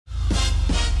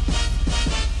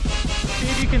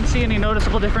can see any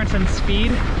noticeable difference in speed.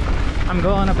 I'm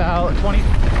going about 20.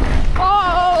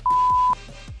 Oh!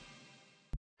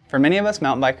 For many of us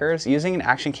mountain bikers, using an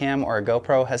action cam or a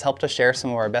GoPro has helped us share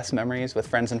some of our best memories with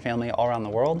friends and family all around the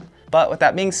world. But with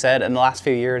that being said, in the last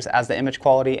few years, as the image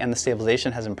quality and the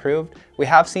stabilization has improved, we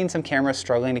have seen some cameras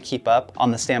struggling to keep up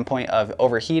on the standpoint of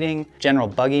overheating, general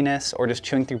bugginess, or just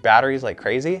chewing through batteries like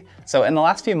crazy. So in the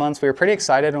last few months, we were pretty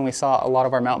excited when we saw a lot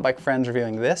of our mountain bike friends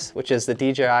reviewing this, which is the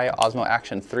DJI Osmo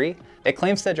Action 3. It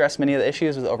claims to address many of the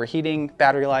issues with overheating,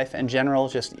 battery life, and general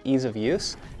just ease of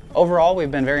use. Overall, we've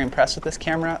been very impressed with this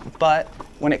camera, but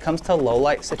when it comes to low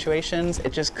light situations,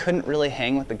 it just couldn't really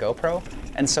hang with the GoPro.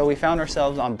 And so we found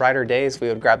ourselves on brighter days, we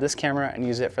would grab this camera and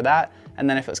use it for that. And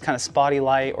then if it was kind of spotty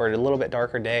light or a little bit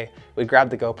darker day, we'd grab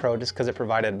the GoPro just because it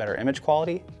provided better image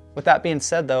quality. With that being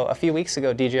said though, a few weeks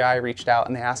ago, DJI reached out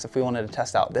and they asked if we wanted to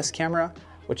test out this camera,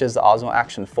 which is the Osmo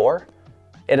Action 4.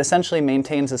 It essentially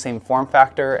maintains the same form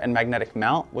factor and magnetic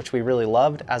mount, which we really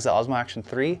loved, as the Osmo Action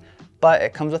 3, but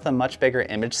it comes with a much bigger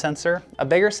image sensor. A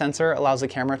bigger sensor allows the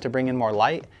camera to bring in more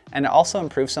light, and it also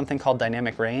improves something called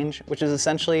dynamic range, which is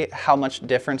essentially how much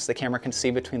difference the camera can see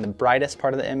between the brightest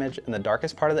part of the image and the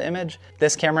darkest part of the image.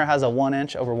 This camera has a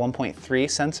 1" over 1.3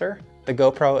 sensor. The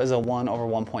GoPro is a 1 over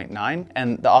 1.9,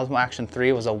 and the Osmo Action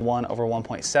 3 was a 1 over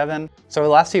 1.7. So the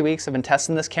last few weeks I've been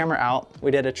testing this camera out. We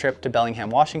did a trip to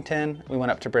Bellingham, Washington. We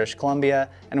went up to British Columbia,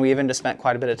 and we even just spent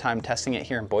quite a bit of time testing it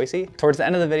here in Boise. Towards the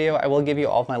end of the video, I will give you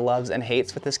all of my loves and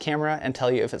hates with this camera and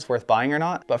tell you if it's worth buying or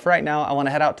not. But for right now, I want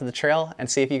to head out to the trail and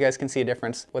see if you guys can see a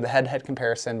difference with a head-to-head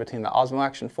comparison between the Osmo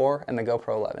Action 4 and the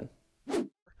GoPro 11.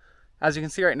 As you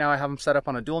can see right now, I have them set up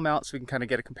on a dual mount so we can kind of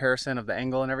get a comparison of the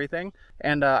angle and everything.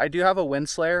 And I do have a wind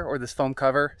slayer, or this foam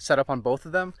cover, set up on both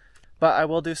of them. But I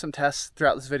will do some tests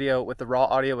throughout this video with the raw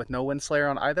audio with no wind slayer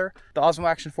on either. The Osmo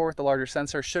Action 4 with the larger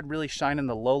sensor should really shine in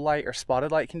the low light or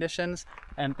spotted light conditions.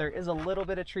 And there is a little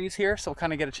bit of trees here, so we'll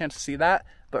kind of get a chance to see that.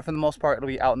 But for the most part, it'll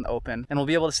be out in the open. And we'll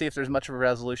be able to see if there's much of a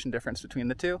resolution difference between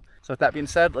the two. So with that being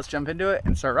said, let's jump into it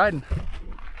and start riding.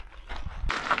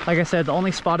 Like I said, the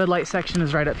only spotted light section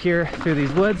is right up here through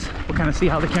these woods. We'll kind of see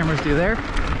how the cameras do there.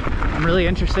 I'm really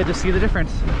interested to see the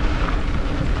difference.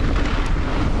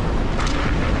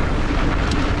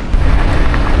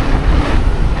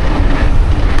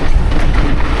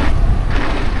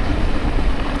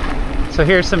 So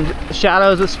here's some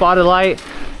shadows with spotted light.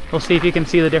 We'll see if you can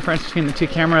see the difference between the two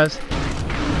cameras.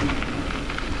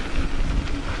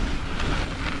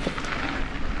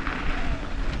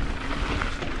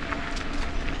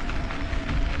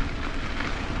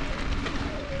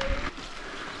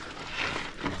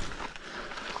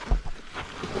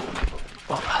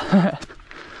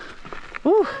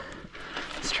 Woo!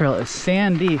 This trail is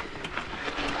sandy.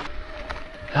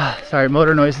 Sorry,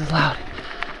 motor noise is loud.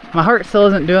 My heart still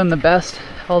isn't doing the best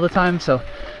all the time, so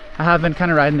I have been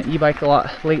kind of riding the e-bike a lot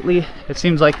lately. It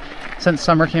seems like since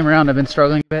summer came around, I've been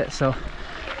struggling a bit, so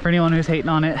for anyone who's hating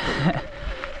on it,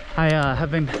 I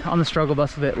have been on the struggle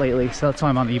bus a bit lately, so that's why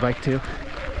I'm on the e-bike too.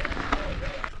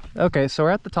 Okay, so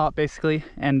we're at the top basically,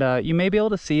 and you may be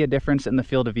able to see a difference in the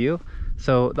field of view.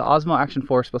 So the Osmo Action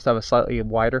 4 is supposed to have a slightly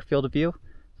wider field of view.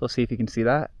 We'll see if you can see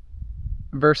that,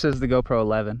 versus the GoPro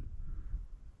 11.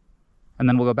 And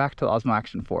then we'll go back to the Osmo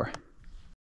Action 4.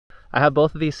 I have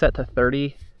both of these set to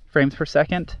 30 frames per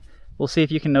second. We'll see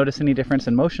if you can notice any difference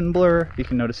in motion blur, if you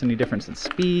can notice any difference in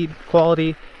speed,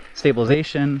 quality,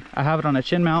 stabilization. I have it on a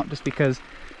chin mount just because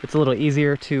it's a little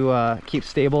easier to keep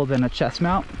stable than a chest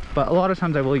mount, but a lot of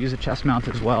times I will use a chest mount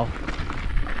as well.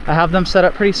 I have them set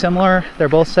up pretty similar. They're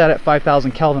both set at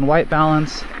 5,000 Kelvin white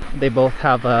balance. They both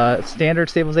have a standard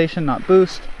stabilization, not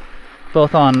boost.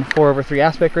 Both on 4:3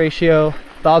 aspect ratio.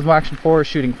 The Osmo Action 4 is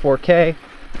shooting 4K.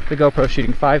 The GoPro is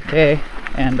shooting 5K.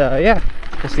 And yeah,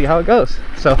 we'll see how it goes.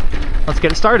 So let's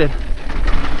get it started.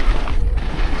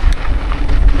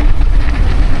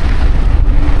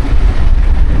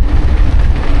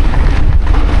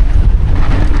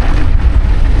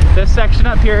 This section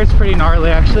up here is pretty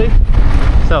gnarly actually.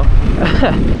 So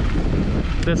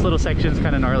this little section is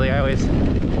kind of gnarly.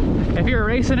 If you're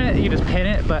racing it, you just pin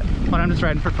it, but when I'm just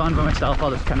riding for fun by myself,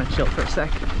 I'll just kind of chill for a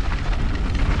sec.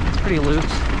 It's pretty loose.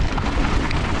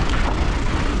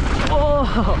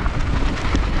 Oh,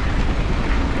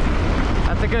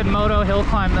 that's a good moto hill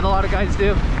climb that a lot of guys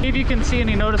do. See if you can see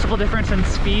any noticeable difference in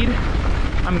speed.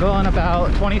 I'm going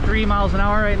about 23 miles an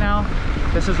hour right now.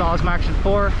 This is the Osmo Action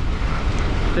 4.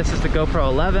 This is the GoPro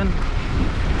 11.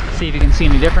 See if you can see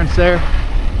any difference there.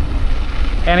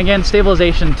 And again,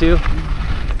 stabilization too,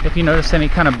 if you notice any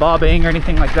kind of bobbing or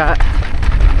anything like that.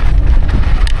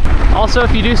 Also,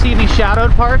 if you do see any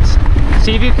shadowed parts,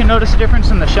 see if you can notice a difference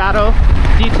in the shadow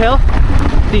detail.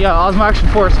 The Osmo Action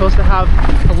 4 is supposed to have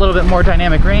a little bit more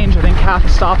dynamic range. I think half a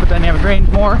stop with dynamic range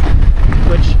more,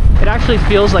 which it actually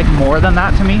feels like more than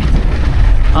that to me,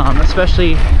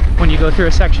 especially when you go through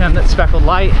a section that's speckled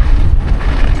light.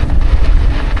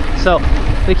 So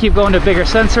they keep going to a bigger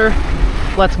sensor,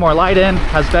 lets more light in,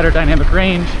 has better dynamic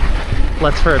range,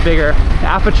 lets for a bigger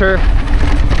aperture,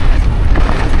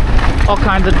 all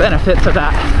kinds of benefits of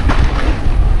that.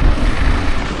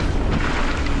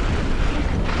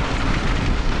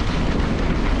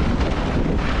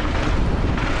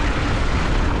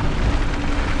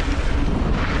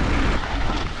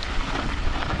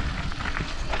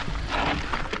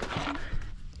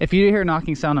 If you hear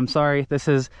knocking sound, I'm sorry. This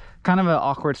is kind of an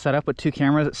awkward setup with two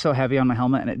cameras. It's so heavy on my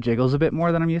helmet and it jiggles a bit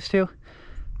more than I'm used to.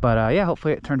 But yeah,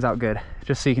 hopefully it turns out good,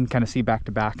 just so you can kind of see back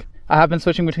to back. I have been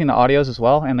switching between the audios as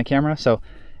well and the camera. So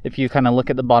if you kind of look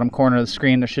at the bottom corner of the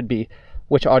screen, there should be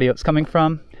which audio it's coming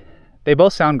from. They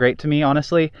both sound great to me,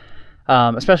 honestly,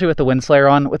 especially with the wind slayer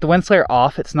on. With the wind slayer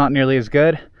off, it's not nearly as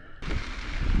good.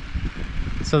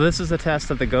 So this is a test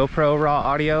of the GoPro raw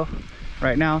audio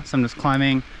right now. So I'm just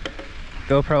climbing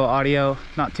GoPro audio,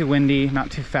 not too windy,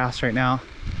 not too fast right now.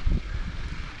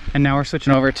 And now we're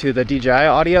switching over to the DJI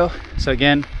audio. So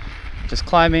again, just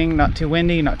climbing, not too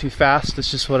windy, not too fast.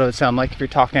 It's just what it would sound like if you're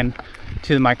talking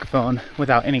to the microphone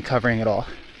without any covering at all.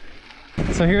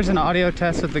 So here's an audio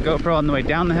test with the GoPro on the way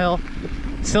down the hill.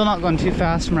 Still not going too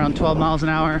fast, from around 12 miles an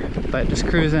hour, but just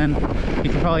cruising.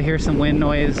 You can probably hear some wind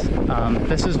noise.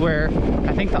 This is where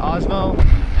I think the Osmo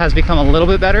has become a little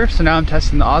bit better. So now I'm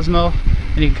testing the Osmo,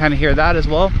 and you can kind of hear that as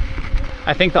well.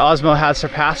 I think the Osmo has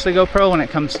surpassed the GoPro when it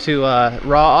comes to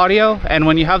raw audio, and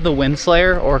when you have the wind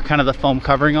slayer or kind of the foam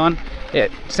covering on,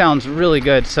 it sounds really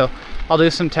good. So I'll do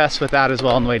some tests with that as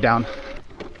well on the way down.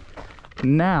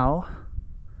 Now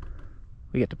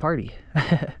we get to party.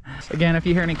 Again, if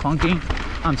you hear any clunking,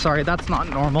 I'm sorry, that's not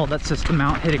normal. That's just the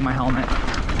mount hitting my helmet.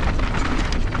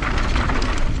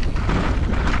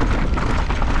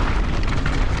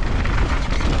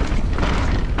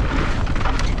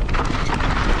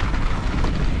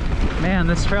 Man,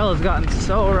 this trail has gotten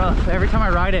so rough. Every time I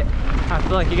ride it, I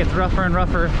feel like it gets rougher and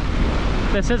rougher.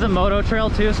 This is a moto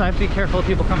trail too, so I have to be careful of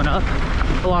people coming up.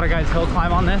 A lot of guys hill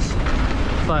climb on this,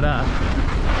 but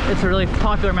it's a really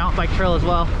popular mountain bike trail as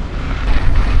well.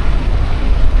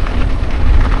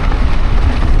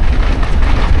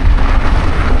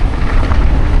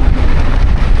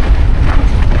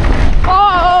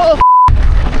 Oh!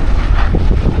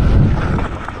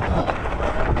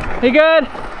 You good?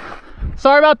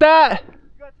 Sorry about that.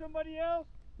 You got somebody else?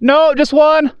 No, just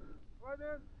one. Right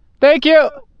then. Thank you.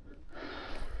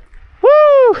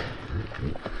 Woo!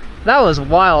 That was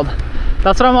wild.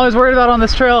 That's what I'm always worried about on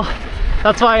this trail.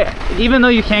 That's why, even though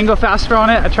you can go faster on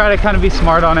it, I try to kind of be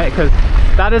smart on it, because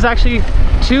that is actually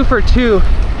 2 for 2.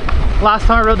 Last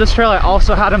time I rode this trail, I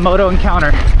also had a moto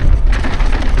encounter.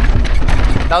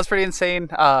 That was pretty insane.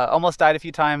 Almost died a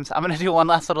few times. I'm gonna do one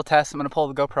last little test. I'm gonna pull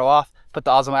the GoPro off, put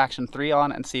the Osmo Action 3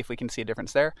 on, and see if we can see a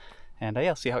difference there. And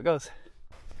yeah, see how it goes.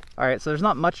 All right, so there's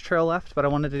not much trail left, but I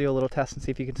wanted to do a little test and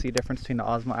see if you can see a difference between the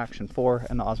Osmo Action 4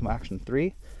 and the Osmo Action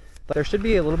 3. But there should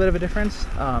be a little bit of a difference.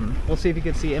 We'll see if you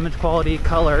can see image quality,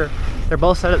 color. They're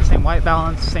both set at the same white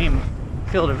balance, same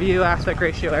field of view, aspect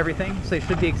ratio, everything. So they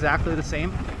should be exactly the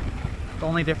same. The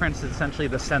only difference is essentially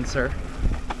the sensor.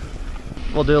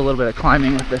 We'll do a little bit of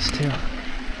climbing with this too.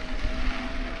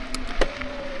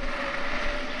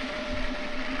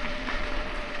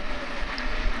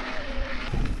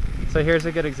 So here's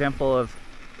a good example of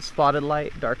spotted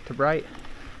light, dark to bright.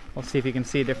 We'll see if you can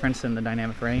see a difference in the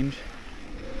dynamic range.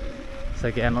 So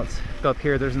again, let's go up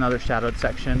here. There's another shadowed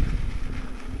section.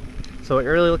 So what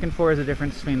you're really looking for is a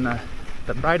difference between the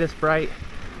brightest bright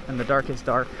and the darkest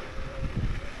dark.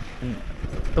 And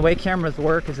the way cameras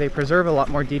work is they preserve a lot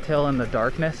more detail in the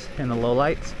darkness, in the low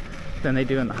lights, than they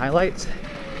do in the highlights.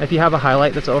 If you have a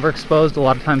highlight that's overexposed, a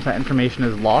lot of times that information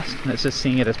is lost and it's just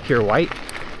seeing it as pure white.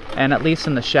 And at least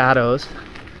in the shadows,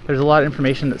 there's a lot of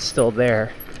information that's still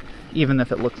there, even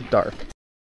if it looks dark.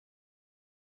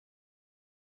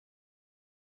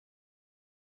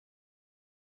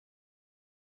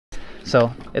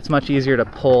 So it's much easier to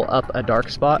pull up a dark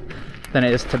spot than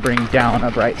it is to bring down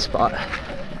a bright spot.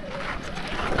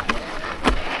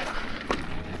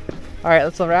 All right,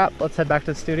 that's a wrap. Let's head back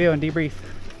to the studio and debrief.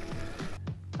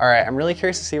 All right, I'm really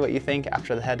curious to see what you think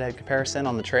after the head-to-head comparison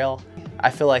on the trail. I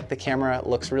feel like the camera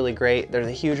looks really great. There's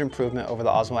a huge improvement over the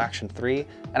Osmo Action 3,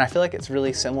 and I feel like it's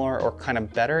really similar or kind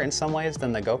of better in some ways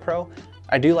than the GoPro.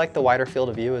 I do like the wider field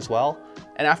of view as well,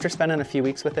 And after spending a few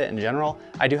weeks with it in general,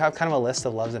 I do have kind of a list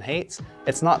of loves and hates.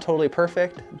 It's not totally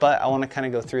perfect, but I want to kind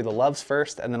of go through the loves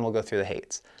first and then we'll go through the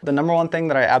hates. The number one thing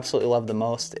that I absolutely love the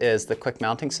most is the quick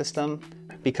mounting system,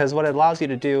 because what it allows you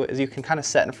to do is you can kind of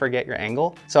set and forget your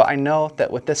angle. So I know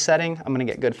that with this setting, I'm gonna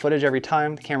get good footage every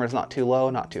time. The camera's not too low,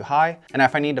 not too high. And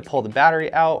if I need to pull the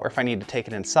battery out, or if I need to take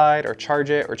it inside or charge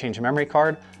it or change a memory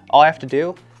card, all I have to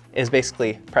do is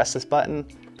basically press this button,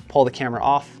 pull the camera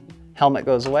off, helmet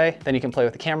goes away, then you can play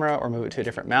with the camera or move it to a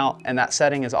different mount, and that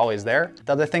setting is always there.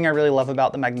 The other thing I really love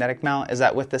about the magnetic mount is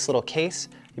that with this little case,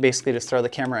 you basically just throw the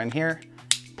camera in here,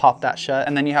 pop that shut,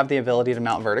 and then you have the ability to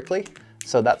mount vertically.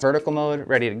 So that's vertical mode,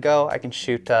 ready to go. I can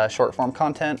shoot short form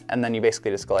content, and then you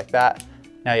basically just go like that.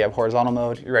 Now you have horizontal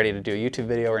mode, you're ready to do a YouTube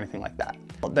video or anything like that.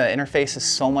 The interface is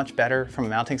so much better from a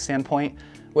mounting standpoint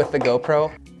with the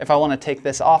GoPro. If I wanna take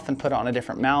this off and put it on a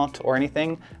different mount or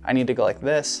anything, I need to go like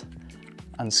this,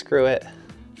 unscrew it,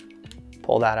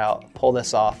 pull that out, pull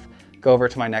this off, go over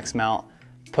to my next mount,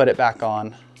 put it back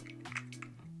on,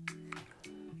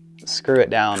 screw it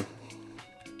down,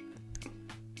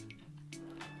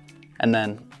 and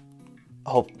then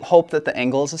hope that the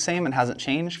angle is the same and hasn't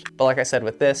changed. But like I said,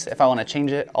 with this, if I want to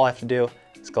change it, all I have to do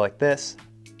is go like this,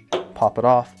 pop it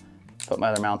off, put my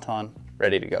other mount on,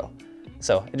 ready to go.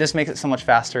 So it just makes it so much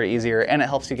faster, easier, and it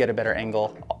helps you get a better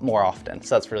angle more often.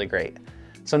 So that's really great.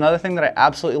 So another thing that I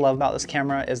absolutely love about this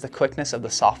camera is the quickness of the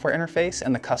software interface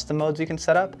and the custom modes you can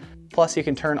set up. Plus you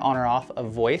can turn on or off a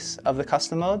voice of the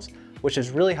custom modes, which is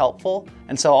really helpful.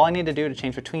 And so all I need to do to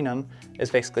change between them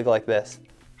is basically go like this.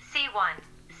 C1,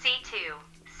 C2,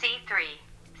 C3,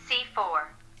 C4,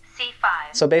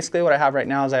 C5. So basically what I have right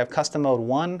now is I have custom mode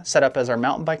 1 set up as our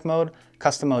mountain bike mode.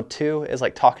 Custom mode 2 is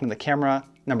like talking to the camera.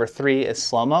 Number 3 is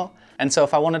slow-mo. And so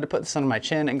if I wanted to put this under my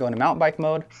chin and go into mountain bike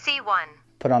mode, C1,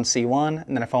 put on C1,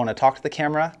 and then if I want to talk to the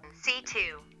camera, C2,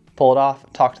 pull it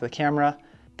off, talk to the camera.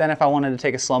 Then if I wanted to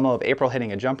take a slow-mo of April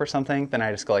hitting a jump or something, then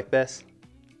I just go like this.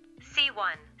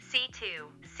 C1, C2,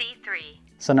 C3.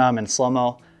 So now I'm in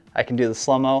slow-mo. I can do the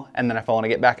slow-mo, and then if I want to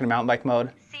get back into mountain bike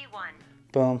mode, C1,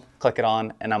 boom, click it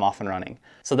on, and I'm off and running.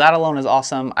 So that alone is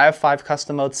awesome. I have 5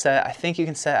 custom modes set. I think you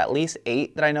can set at least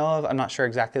 8 that I know of. I'm not sure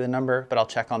exactly the number, but I'll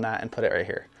check on that and put it right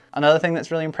here. Another thing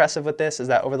that's really impressive with this is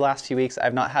that over the last few weeks,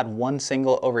 I've not had one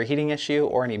single overheating issue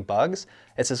or any bugs.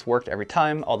 It's just worked every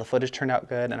time. All the footage turned out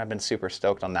good, and I've been super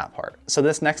stoked on that part. So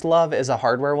this next love is a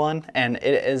hardware one, and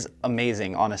it is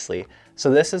amazing, honestly. So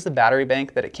this is the battery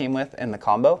bank that it came with in the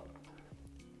combo.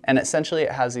 And essentially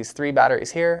it has these 3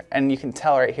 batteries here, and you can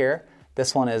tell right here,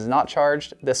 this one is not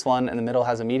charged, this one in the middle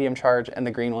has a medium charge, and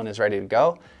the green one is ready to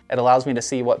go. It allows me to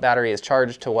see what battery is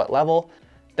charged to what level.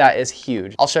 That is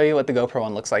huge. I'll show you what the GoPro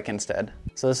one looks like instead.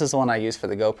 So this is the one I use for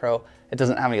the GoPro. It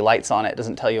doesn't have any lights on it, it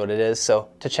doesn't tell you what it is. So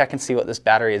to check and see what this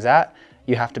battery is at,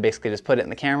 you have to basically just put it in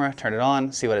the camera, turn it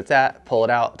on, see what it's at, pull it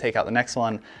out, take out the next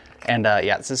one. And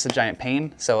yeah, this is a giant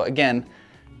pain. So again,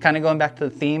 kind of going back to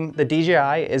the theme, the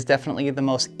DJI is definitely the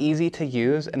most easy to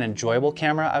use and enjoyable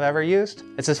camera I've ever used.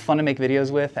 It's just fun to make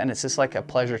videos with, and it's just like a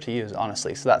pleasure to use,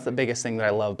 honestly. So that's the biggest thing that I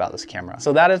love about this camera.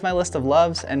 So that is my list of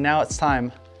loves, and now it's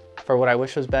time for what I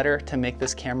wish was better to make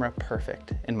this camera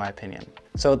perfect, in my opinion.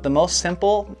 So the most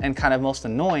simple and kind of most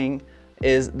annoying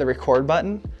is the record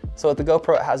button. So with the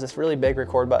GoPro, it has this really big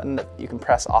record button that you can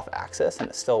press off axis and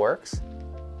it still works.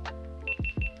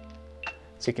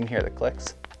 So you can hear the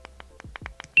clicks.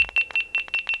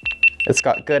 It's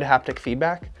got good haptic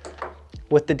feedback.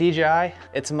 With the DJI,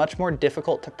 it's much more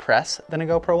difficult to press than a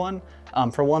GoPro one.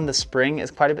 For one, the spring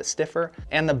is quite a bit stiffer,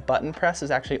 and the button press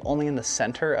is actually only in the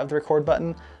center of the record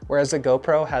button, whereas the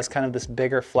GoPro has kind of this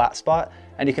bigger flat spot,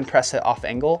 and you can press it off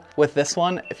angle. With this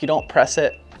one, if you don't press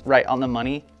it right on the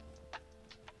money,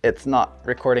 it's not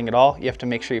recording at all. You have to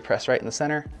make sure you press right in the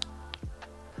center,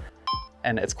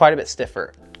 and it's quite a bit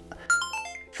stiffer.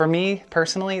 For me,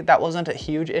 personally, that wasn't a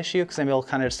huge issue because I'm able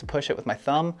kind of just to push it with my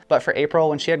thumb. But for April,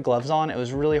 when she had gloves on, it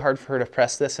was really hard for her to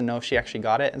press this and know if she actually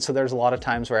got it. And so there's a lot of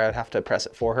times where I would have to press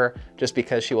it for her just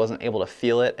because she wasn't able to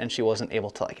feel it and she wasn't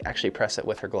able to like actually press it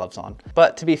with her gloves on.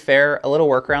 But to be fair, a little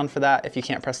workaround for that, if you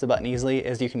can't press the button easily,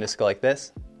 is you can just go like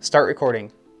this, start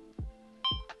recording,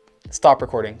 stop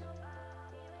recording.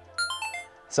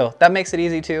 So that makes it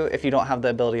easy too if you don't have the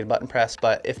ability to button press,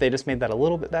 but if they just made that a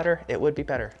little bit better, it would be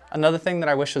better. Another thing that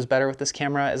I wish was better with this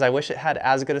camera is I wish it had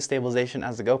as good a stabilization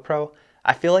as the GoPro.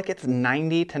 I feel like it's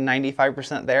 90 to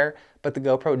 95% there, but the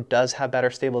GoPro does have better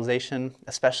stabilization,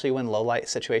 especially when low light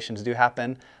situations do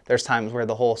happen. There's times where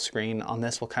the whole screen on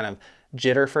this will kind of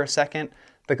jitter for a second.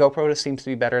 The GoPro just seems to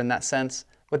be better in that sense.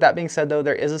 With that being said though,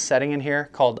 there is a setting in here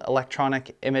called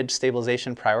electronic image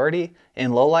stabilization priority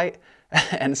in low light.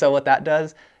 And so what that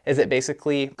does is it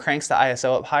basically cranks the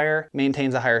ISO up higher,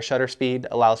 maintains a higher shutter speed,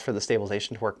 allows for the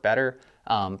stabilization to work better.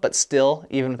 But still,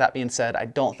 even with that being said, I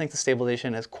don't think the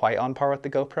stabilization is quite on par with the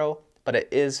GoPro, but it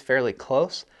is fairly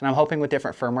close. And I'm hoping with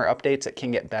different firmware updates, it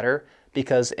can get better,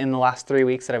 because in the last 3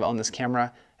 weeks that I've owned this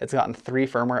camera, it's gotten 3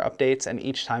 firmware updates, and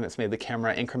each time it's made the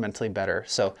camera incrementally better.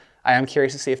 So I am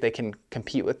curious to see if they can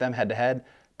compete with them head to head,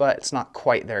 but it's not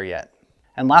quite there yet.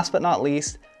 And last but not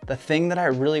least, the thing that I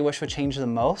really wish would change the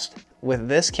most with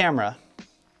this camera,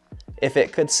 if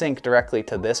it could sync directly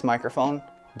to this microphone,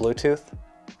 Bluetooth,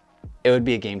 it would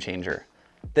be a game changer.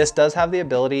 This does have the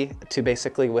ability to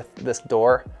basically, with this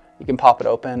door, you can pop it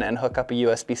open and hook up a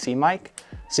USB-C mic.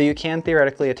 So you can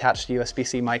theoretically attach the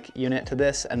USB-C mic unit to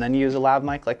this and then use a lav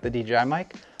mic like the DJI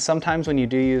mic. Sometimes when you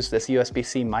do use this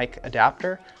USB-C mic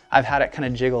adapter, I've had it kind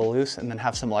of jiggle loose and then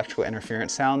have some electrical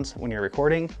interference sounds when you're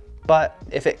recording. But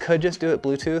if it could just do it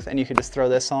Bluetooth and you could just throw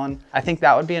this on, I think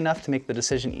that would be enough to make the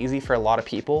decision easy for a lot of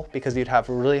people, because you'd have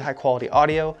really high quality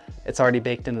audio, it's already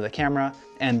baked into the camera,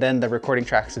 and then the recording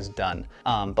tracks is done.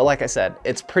 But like I said,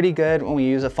 it's pretty good when we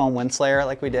use a foam wind slayer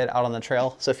like we did out on the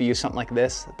trail. So if you use something like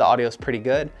this, the audio is pretty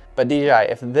good. But DJI,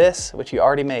 if this, which you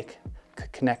already make,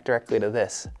 could connect directly to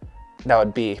this, that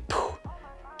would be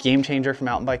game changer for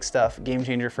mountain bike stuff, game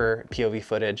changer for POV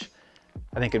footage.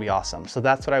 I think it'd be awesome. So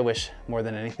that's what I wish more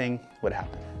than anything would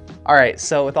happen. All right,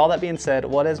 so with all that being said,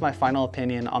 what is my final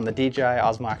opinion on the DJI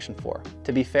Osmo Action 4?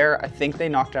 To be fair, I think they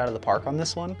knocked it out of the park on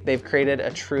this one. They've created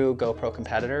a true GoPro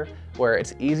competitor where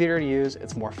it's easier to use,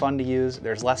 it's more fun to use,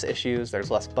 there's less issues, there's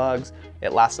less bugs,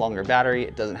 it lasts longer battery,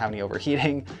 it doesn't have any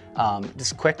overheating,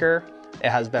 just quicker. It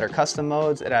has better custom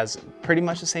modes. It has pretty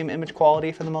much the same image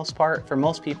quality for the most part. For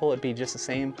most people, it'd be just the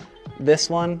same. This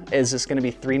one is just gonna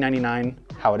be $399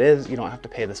 how it is. You don't have to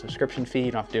pay the subscription fee.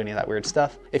 You don't have to do any of that weird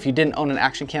stuff. If you didn't own an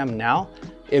action cam now,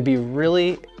 it'd be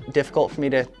really difficult for me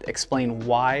to explain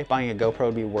why buying a GoPro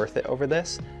would be worth it over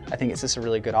this. I think it's just a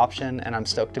really good option, and I'm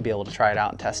stoked to be able to try it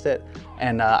out and test it.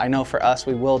 And I know for us,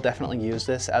 we will definitely use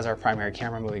this as our primary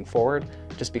camera moving forward,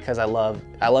 just because I love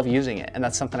using it. And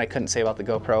that's something I couldn't say about the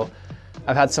GoPro.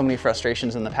 I've had so many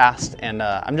frustrations in the past, and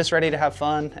I'm just ready to have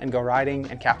fun and go riding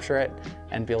and capture it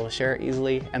and be able to share it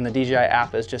easily. And the DJI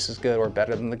app is just as good or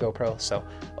better than the GoPro. So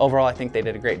overall, I think they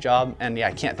did a great job. And yeah,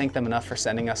 I can't thank them enough for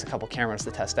sending us a couple cameras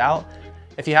to test out.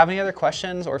 If you have any other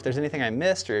questions, or if there's anything I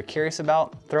missed or you're curious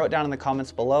about, throw it down in the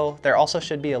comments below. There also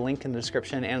should be a link in the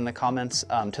description and in the comments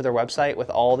to their website with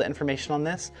all the information on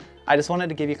this. I just wanted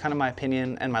to give you kind of my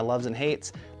opinion and my loves and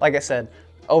hates. Like I said,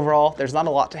 overall, there's not a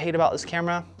lot to hate about this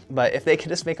camera. But if they could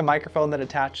just make a microphone that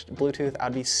attached Bluetooth,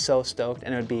 I'd be so stoked,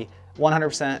 and it would be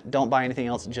 100% don't buy anything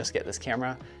else, just get this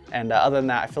camera. And other than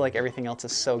that, I feel like everything else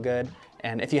is so good.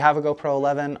 And if you have a GoPro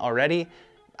 11 already,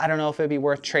 I don't know if it'd be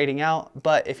worth trading out,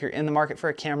 but if you're in the market for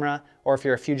a camera, or if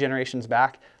you're a few generations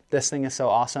back, this thing is so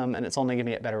awesome, and it's only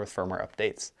gonna get better with firmware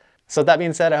updates. So with that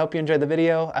being said, I hope you enjoyed the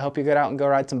video. I hope you get out and go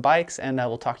ride some bikes, and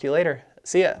we'll talk to you later.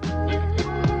 See ya.